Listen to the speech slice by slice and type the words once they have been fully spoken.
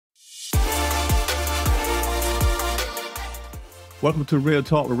Welcome to Real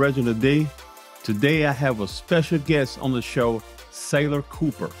Talk with Reginald D. Today I have a special guest on the show, Saylor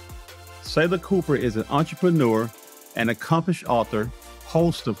Cooper. Saylor Cooper is an entrepreneur, an accomplished author,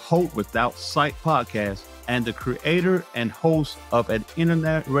 host of Hope Without Sight podcast, and the creator and host of an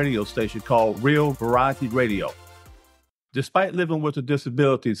internet radio station called Real Variety Radio. Despite living with a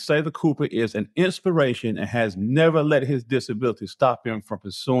disability, Saylor Cooper is an inspiration and has never let his disability stop him from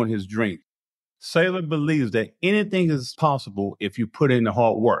pursuing his dream. Saylor believes that anything is possible if you put in the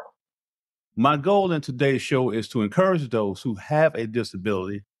hard work. My goal in today's show is to encourage those who have a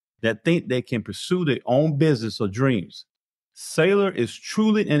disability that think they can pursue their own business or dreams. Saylor is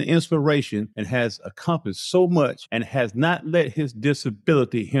truly an inspiration and has accomplished so much and has not let his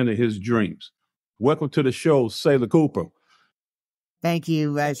disability hinder his dreams. Welcome to the show, Saylor Cooper. Thank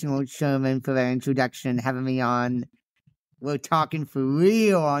you, Reginald Sherman, for that introduction, having me on. We're talking for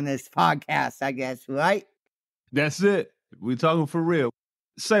real on this podcast, I guess, right? That's it. We're talking for real.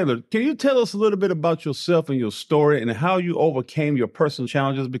 Saylor, can you tell us a little bit about yourself and your story and how you overcame your personal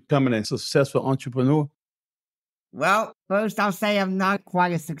challenges becoming a successful entrepreneur? Well, first I'll say I'm not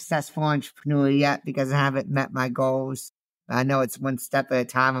quite a successful entrepreneur yet because I haven't met my goals. I know it's one step at a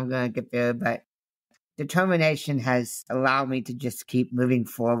time I'm going to get there, but determination has allowed me to just keep moving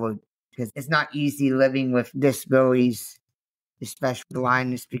forward because it's not easy living with disabilities, especially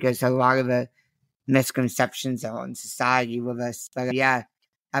blindness, because a lot of the misconceptions are in society with us. But yeah,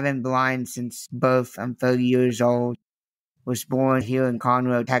 I've been blind since birth. I'm 30 years old. Was born here in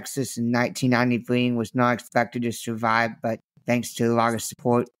Conroe, Texas in 1993 and was not expected to survive, but thanks to a lot of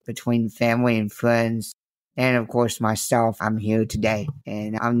support between family and friends, and of course myself, I'm here today.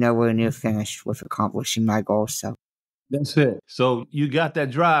 And I'm nowhere near finished with accomplishing my goals. So that's it. So you got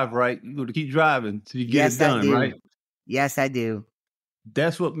that drive, right? You got to keep driving till you get it done, right? Yes, I do.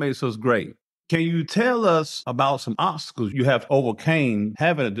 That's what makes us great. Can you tell us about some obstacles you have overcame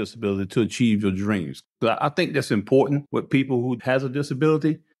having a disability to achieve your dreams? I think that's important with people who has a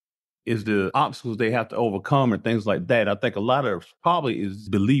disability is the obstacles they have to overcome and things like that. I think a lot of probably is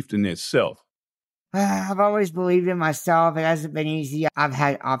belief in itself. I've always believed in myself. It hasn't been easy. I've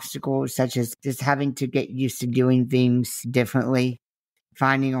had obstacles such as just having to get used to doing things differently,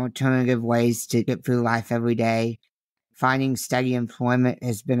 finding alternative ways to get through life every day. Finding steady employment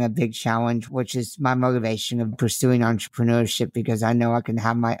has been a big challenge, which is my motivation of pursuing entrepreneurship because I know I can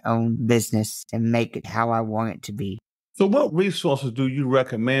have my own business and make it how I want it to be. So what resources do you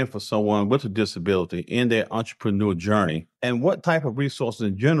recommend for someone with a disability in their entrepreneur journey? And what type of resources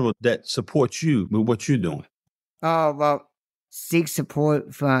in general that support you with what you're doing? Oh, well, seek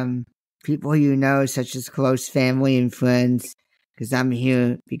support from people you know, such as close family and friends, because I'm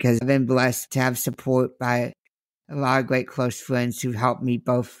here because I've been blessed to have support by a lot of great close friends who helped me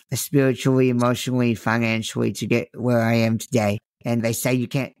both spiritually, emotionally, financially to get where I am today. And they say you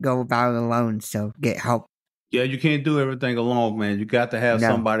can't go about it alone, so get help. Yeah, you can't do everything alone, man. You got to have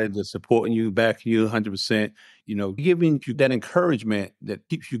somebody that's supporting you, backing you 100%, giving you that encouragement that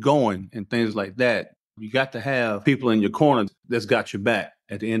keeps you going and things like that. You got to have people in your corner that's got your back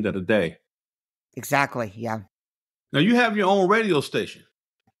at the end of the day. Exactly, yeah. Now, you have your own radio station.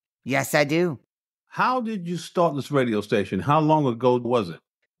 Yes, I do. How did you start this radio station? How long ago was it?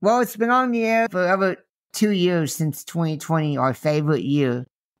 Well, it's been on the air for over 2 years since 2020, our favorite year.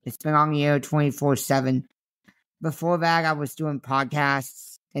 It's been on the air 24/7. Before that, I was doing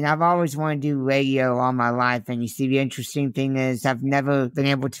podcasts, and I've always wanted to do radio all my life. And you see, the interesting thing is I've never been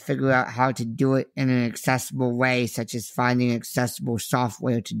able to figure out how to do it in an accessible way, such as finding accessible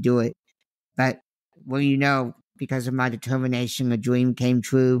software to do it. But, well, because of my determination, a dream came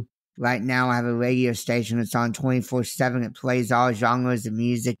true. Right now, I have a radio station that's on 24/7. It plays all genres of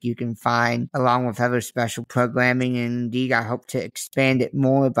music you can find, along with other special programming. And indeed, I hope to expand it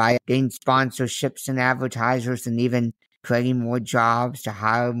more by getting sponsorships and advertisers and even creating more jobs to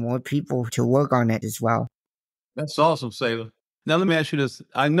hire more people to work on it as well. That's awesome, Saylor. Now, let me ask you this.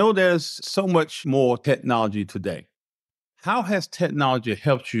 I know there's so much more technology today. How has technology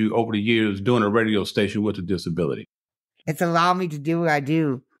helped you over the years doing a radio station with a disability? It's allowed me to do what I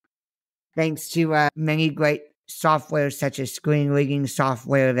do. Thanks to many great software such as screen reading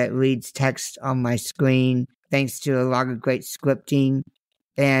software that reads text on my screen, thanks to a lot of great scripting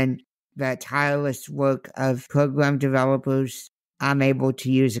and the tireless work of program developers, I'm able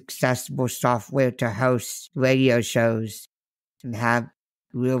to use accessible software to host radio shows and have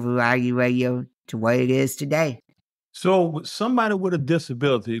Real Variety Radio to what it is today. So somebody with a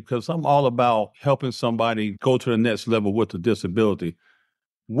disability, because I'm all about helping somebody go to the next level with a disability,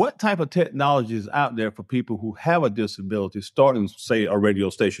 what type of technology is out there for people who have a disability starting, say, a radio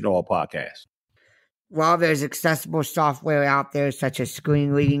station or a podcast? Well, there's accessible software out there, such as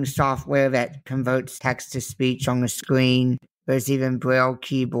screen reading software that converts text to speech on the screen. There's even Braille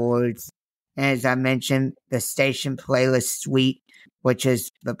keyboards. And as I mentioned, the station playlist suite, which is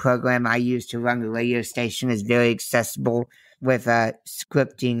the program I use to run the radio station, is very accessible with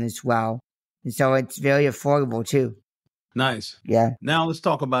scripting as well. And so it's very affordable too. Nice. Yeah. Now let's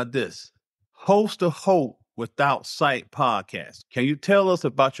talk about this. Host a Hope Without Sight podcast. Can you tell us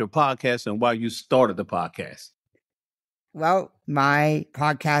about your podcast and why you started the podcast? Well, my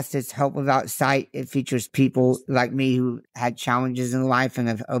podcast is Hope Without Sight. It features people like me who had challenges in life and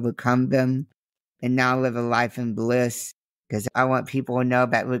have overcome them and now live a life in bliss. Because I want people to know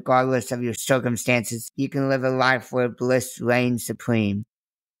that regardless of your circumstances, you can live a life where bliss reigns supreme.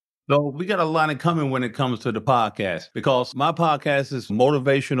 So we got a lot in common when it comes to the podcast, because my podcast is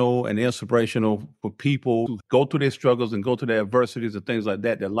motivational and inspirational for people who go through their struggles and go through their adversities and things like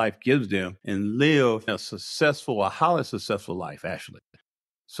that life gives them and live a successful, a highly successful life, actually.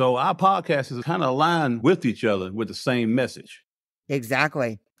 So our podcast is kind of aligned with each other with the same message.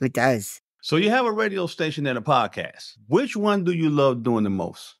 Exactly. It does. So you have a radio station and a podcast. Which one do you love doing the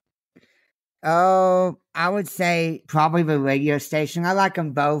most? Oh, I would say probably the radio station. I like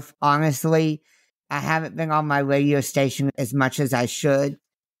them both, honestly. I haven't been on my radio station as much as I should.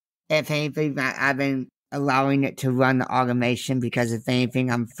 If anything, I've been allowing it to run the automation because if anything,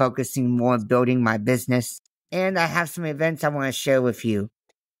 I'm focusing more on building my business. And I have some events I want to share with you.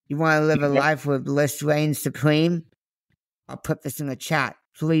 You want to live a life where bliss reigns supreme? I'll put this in the chat.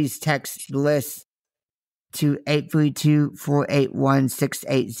 Please text Bliss to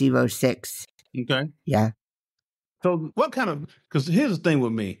 832-481-6806. Okay. Yeah. So because here's the thing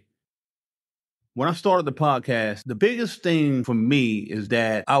with me. When I started the podcast, the biggest thing for me is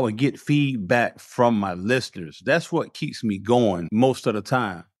that I would get feedback from my listeners. That's what keeps me going most of the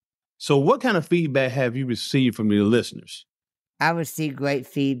time. So what kind of feedback have you received from your listeners? I receive great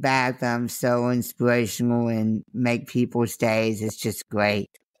feedback. I'm so inspirational and make people's days. It's just great.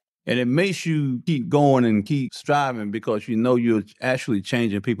 And it makes you keep going and keep striving because you know you're actually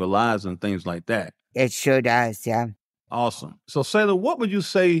changing people's lives and things like that. It sure does, yeah. Awesome. So, Saylor, what would you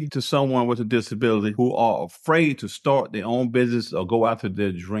say to someone with a disability who are afraid to start their own business or go after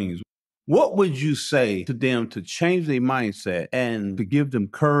their dreams? What would you say to them to change their mindset and to give them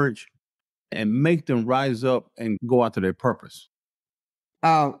courage and make them rise up and go after their purpose?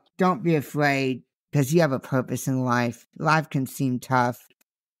 Oh, don't be afraid because you have a purpose in life. Life can seem tough,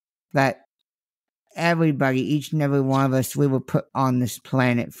 but everybody, each and every one of us, we were put on this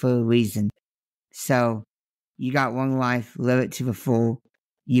planet for a reason. So you got one life, live it to the full.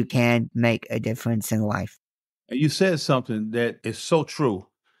 You can make a difference in life. And you said something that is so true.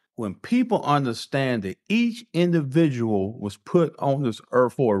 When people understand that each individual was put on this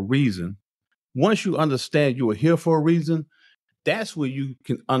earth for a reason, once you understand you were here for a reason, that's where you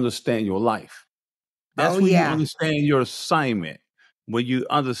can understand your life. That's when you understand your assignment, when you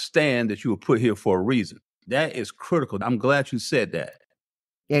understand that you were put here for a reason. That is critical. I'm glad you said that.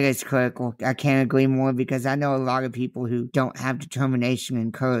 It is critical. I can't agree more because I know a lot of people who don't have determination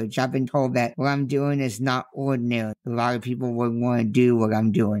and courage. I've been told that what I'm doing is not ordinary. A lot of people would want to do what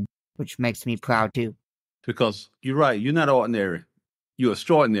I'm doing, which makes me proud too. Because you're right. You're not ordinary. You're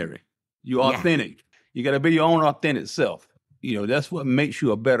extraordinary. You're authentic. Yeah. You got to be your own authentic self. You know, that's what makes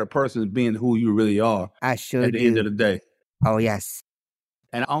you a better person, being who you really are. I sure at the end of the day. Oh, yes.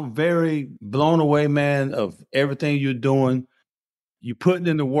 And I'm very blown away, man, of everything you're doing. You're putting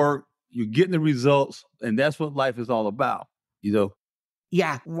in the work, you're getting the results, and that's what life is all about, you know?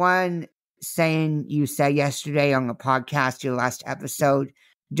 Yeah. One saying you said yesterday on the podcast, your last episode,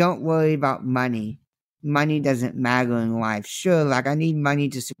 don't worry about money. Money doesn't matter in life. Sure, like I need money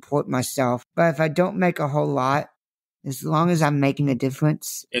to support myself, but if I don't make a whole lot, as long as I'm making a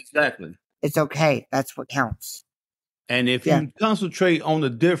difference. Exactly. It's okay. That's what counts. And if you concentrate on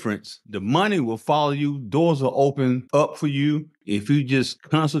the difference, the money will follow you. Doors will open up for you if you just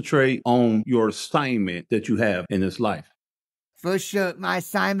concentrate on your assignment that you have in this life. For sure. My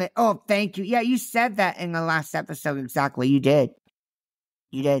assignment. Oh, thank you. Yeah, you said that in the last episode. Exactly. You did.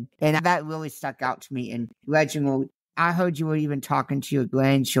 You did. And that really stuck out to me. And Reginald, I heard you were even talking to your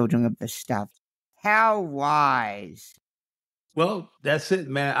grandchildren of this stuff. How wise. Well, that's it,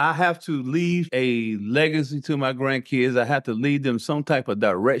 man. I have to leave a legacy to my grandkids. I have to lead them some type of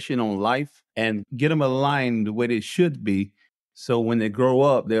direction on life and get them aligned the way they should be. So when they grow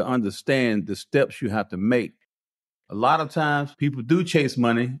up, they'll understand the steps you have to make. A lot of times people do chase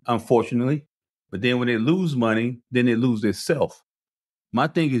money, unfortunately, but then when they lose money, then they lose their self. My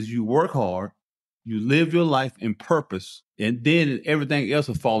thing is you work hard, you live your life in purpose, and then everything else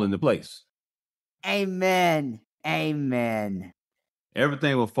will fall into place. Amen. Amen.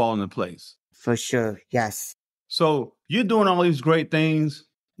 Everything will fall into place. For sure. Yes. So you're doing all these great things.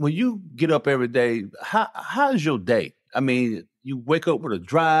 When you get up every day, how's your day? I mean, you wake up with a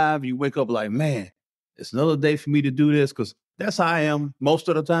drive. You wake up like, man, it's another day for me to do this, because that's how I am most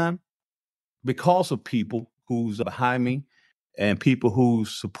of the time, because of people who's behind me and people who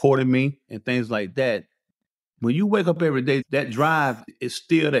supported me and things like that. When you wake up every day, that drive is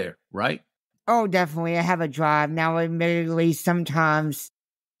still there, right? Oh, definitely. I have a drive. Now, admittedly, sometimes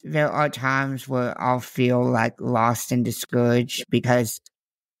there are times where I'll feel like lost and discouraged because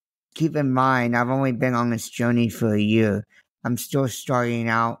keep in mind, I've only been on this journey for a year. I'm still starting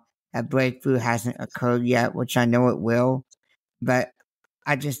out. A breakthrough hasn't occurred yet, which I know it will. But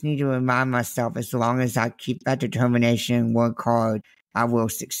I just need to remind myself, as long as I keep that determination and work hard, I will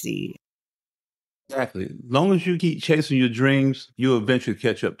succeed. Exactly. As long as you keep chasing your dreams, you'll eventually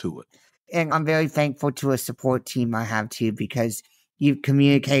catch up to it. And I'm very thankful to a support team I have too, because you've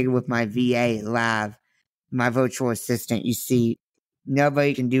communicated with my VA, Lav, my virtual assistant. You see,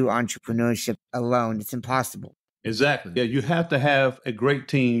 nobody can do entrepreneurship alone. It's impossible. Exactly. Yeah, you have to have a great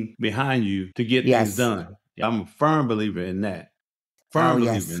team behind you to get things Yes. done. I'm a firm believer in that. Oh, Firm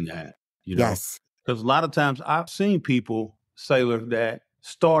believer yes. in that, Yes. because a lot of times I've seen people, Sailor, that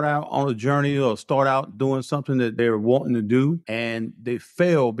start out on a journey or start out doing something that they're wanting to do, and they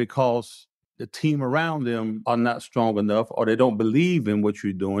fail because the team around them are not strong enough, or they don't believe in what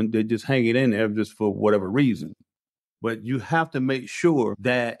you're doing. They just hang it in there just for whatever reason. But you have to make sure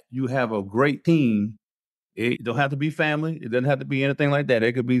that you have a great team. It don't have to be family. It doesn't have to be anything like that.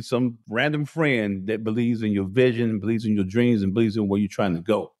 It could be some random friend that believes in your vision, believes in your dreams, and believes in where you're trying to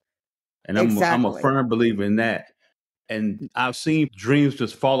go. And I'm a Exactly. firm believer in that. And I've seen dreams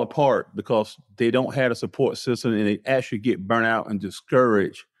just fall apart because they don't have a support system, and they actually get burnt out and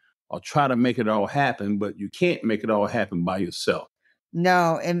discouraged, or try to make it all happen, but you can't make it all happen by yourself.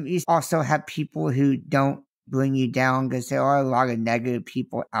 No, and you also have people who don't bring you down, because there are a lot of negative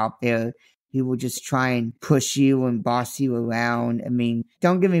people out there who will just try and push you and boss you around. I mean,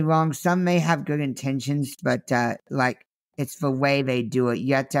 don't get me wrong, some may have good intentions, but like, it's the way they do it.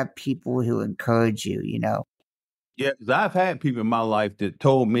 You have to have people who encourage you, you know? Yeah, 'cause I've had people in my life that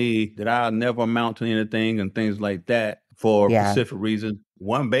told me that I'll never amount to anything and things like that for a Yeah. specific reason.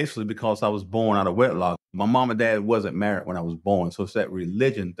 One, basically because I was born out of wedlock. My mom and dad wasn't married when I was born. So it's that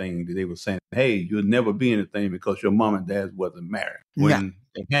religion thing that they were saying, hey, you'll never be anything because your mom and dad wasn't married No. when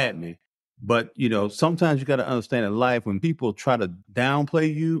they had me. But, sometimes you got to understand in life, when people try to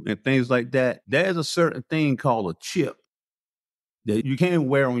downplay you and things like that, there's a certain thing called a chip that you can't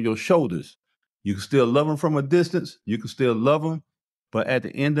wear on your shoulders. You can still love them from a distance. You can still love them. But at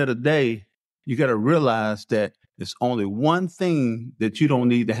the end of the day, you got to realize that it's only one thing that you don't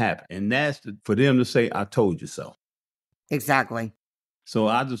need to happen. And that's for them to say, I told you so. Exactly. So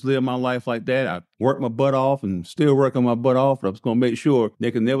I just live my life like that. I work my butt off and still working my butt off. I'm just going to make sure they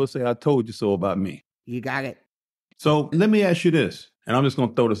can never say, I told you so about me. You got it. So let me ask you this, and I'm just going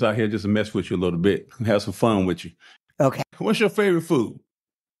to throw this out here just to mess with you a little bit, have some fun with you. Okay. What's your favorite food?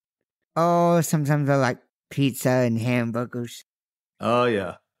 Oh, sometimes I like pizza and hamburgers. Oh,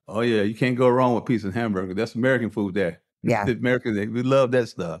 yeah. Oh, yeah. You can't go wrong with pizza and hamburger. That's American food there. Yeah. American, we love that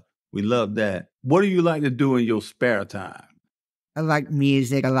stuff. We love that. What do you like to do in your spare time? I like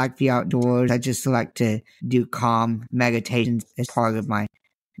music. I like the outdoors. I just like to do calm meditations as part of my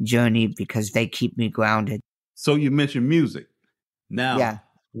journey because they keep me grounded. So you mentioned music. Now, Yeah.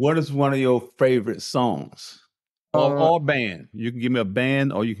 what is one of your favorite songs? Or band? You can give me a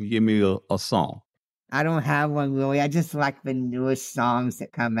band, or you can give me a song. I don't have one really. I just like the newest songs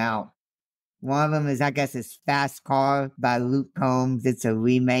that come out. One of them is, I guess, is Fast Car by Luke Combs. It's a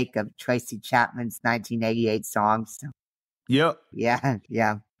remake of Tracy Chapman's 1988 song. So, Yep.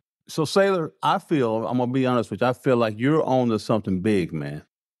 yeah. So, Saylor, I'm going to be honest with you, I feel like you're on to something big, man.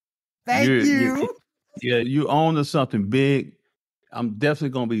 Thank you. Yeah, you own to something big. I'm definitely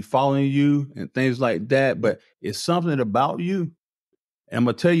going to be following you and things like that. But it's something about you. And I'm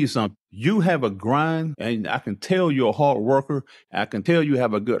going to tell you something. You have a grind, and I can tell you're a hard worker. I can tell you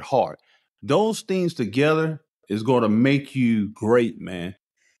have a good heart. Those things together is going to make you great, man.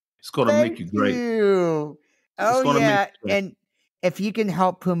 It's going to make you great. Thank you. It's Oh, going to make yeah. you great. And if you can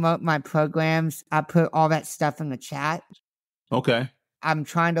help promote my programs, I put all that stuff in the chat. Okay. I'm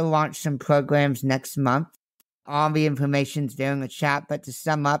trying to launch some programs next month. All the information's there in the chat, but to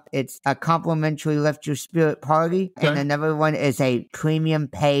sum up, it's a complimentary Lift Your Spirit party, and another one is a premium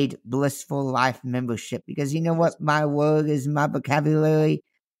paid Blissful Life membership, because you know what my word is in my vocabulary?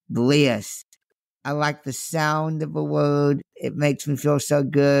 Bliss. I like the sound of a word. It makes me feel so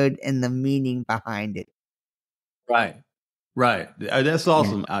good and the meaning behind it. Right. That's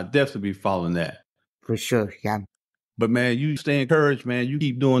awesome. I'll definitely be following that. For sure, yeah. But man, you stay encouraged, man. You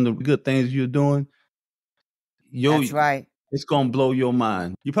keep doing the good things you're doing. That's right. It's going to blow your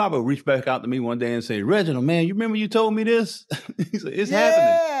mind. You probably reach back out to me one day and say, Reginald, man, you remember you told me this? He's like, it's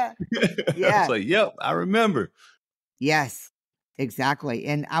happening. Yeah. I was like, yep, I remember. Yes, exactly.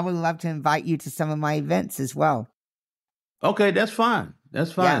 And I would love to invite you to some of my events as well. Okay, that's fine.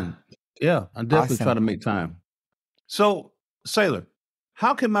 That's fine. Yeah, I definitely try to make time. So, Saylor,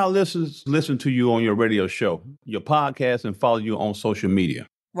 how can my listeners listen to you on your radio show, your podcast, and follow you on social media?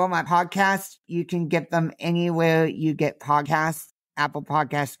 Well, my podcast, you can get them anywhere you get podcasts, Apple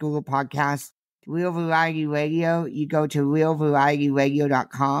Podcasts, Google Podcasts. Real Variety Radio, you go to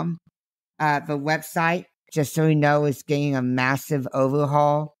realvarietyradio.com. The website, just so you know, is getting a massive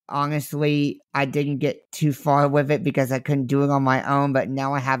overhaul. Honestly, I didn't get too far with it because I couldn't do it on my own, but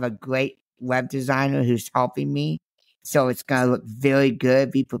now I have a great web designer who's helping me. So it's going to look very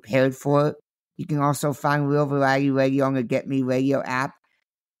good. Be prepared for it. You can also find Real Variety Radio on the Get Me Radio app.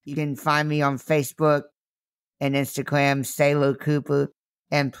 You can find me on Facebook and Instagram, Saylor Cooper.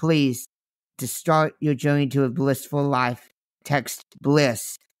 And please, to start your journey to a blissful life, text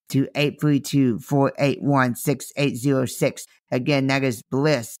Bliss to 832-481-6806. Again, that is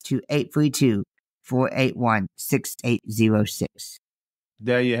Bliss to 832-481-6806.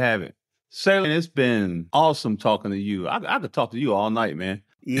 There you have it. Saylor, it's been awesome talking to you. I could talk to you all night, man.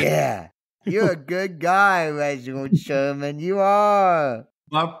 Yeah. You're a good guy, Reginald Sherman. You are.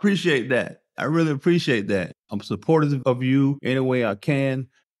 I appreciate that. I really appreciate that. I'm supportive of you any way I can.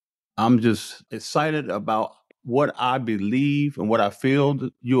 I'm just excited about what I believe and what I feel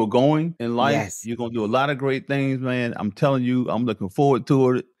that you are going in life. Yes. You're going to do a lot of great things, man. I'm telling you, I'm looking forward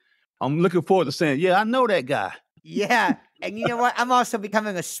to it. I'm looking forward to saying, yeah, I know that guy. Yeah. And you know what? I'm also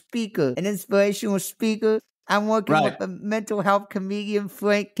becoming a speaker, an inspirational speaker. I'm working with a mental health comedian,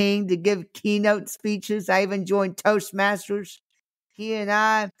 Frank King, to give keynote speeches. I even joined Toastmasters. He and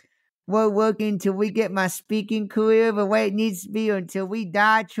I, we're working till we get my speaking career the way it needs to be, or until we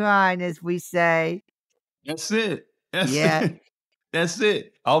die trying, as we say. That's it. That's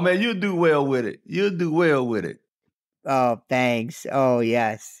it. Oh, man, you'll do well with it. You'll do well with it. Oh, thanks. Oh,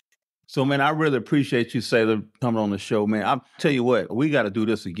 yes. So, man, I really appreciate you, Saylor, coming on the show, man. I'll tell you what, we got to do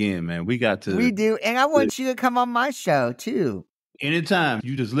this again, man. We got to. We do. And I want you to come on my show, too. Anytime.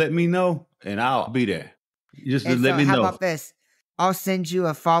 You just let me know, and I'll be there. You just let me know. How about this? I'll send you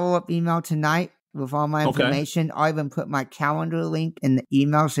a follow-up email tonight with all my information. I'll even put my calendar link in the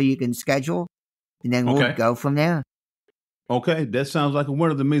email so you can schedule, and then we'll go from there. Okay, that sounds like a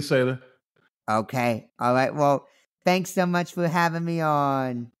winner to me, Saylor. Okay. All right. Well, thanks so much for having me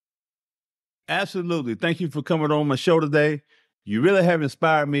on. Absolutely. Thank you for coming on my show today. You really have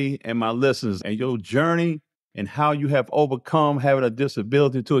inspired me and my listeners, and your journey and how you have overcome having a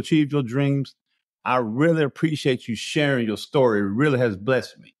disability to achieve your dreams. I really appreciate you sharing your story. It really has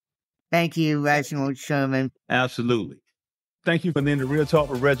blessed me. Thank you, Reginald Sherman. Absolutely. Thank you for being the Real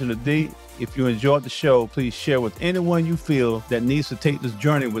Talk with Reginald D. If you enjoyed the show, please share with anyone you feel that needs to take this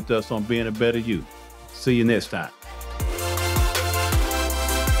journey with us on being a better you. See you next time.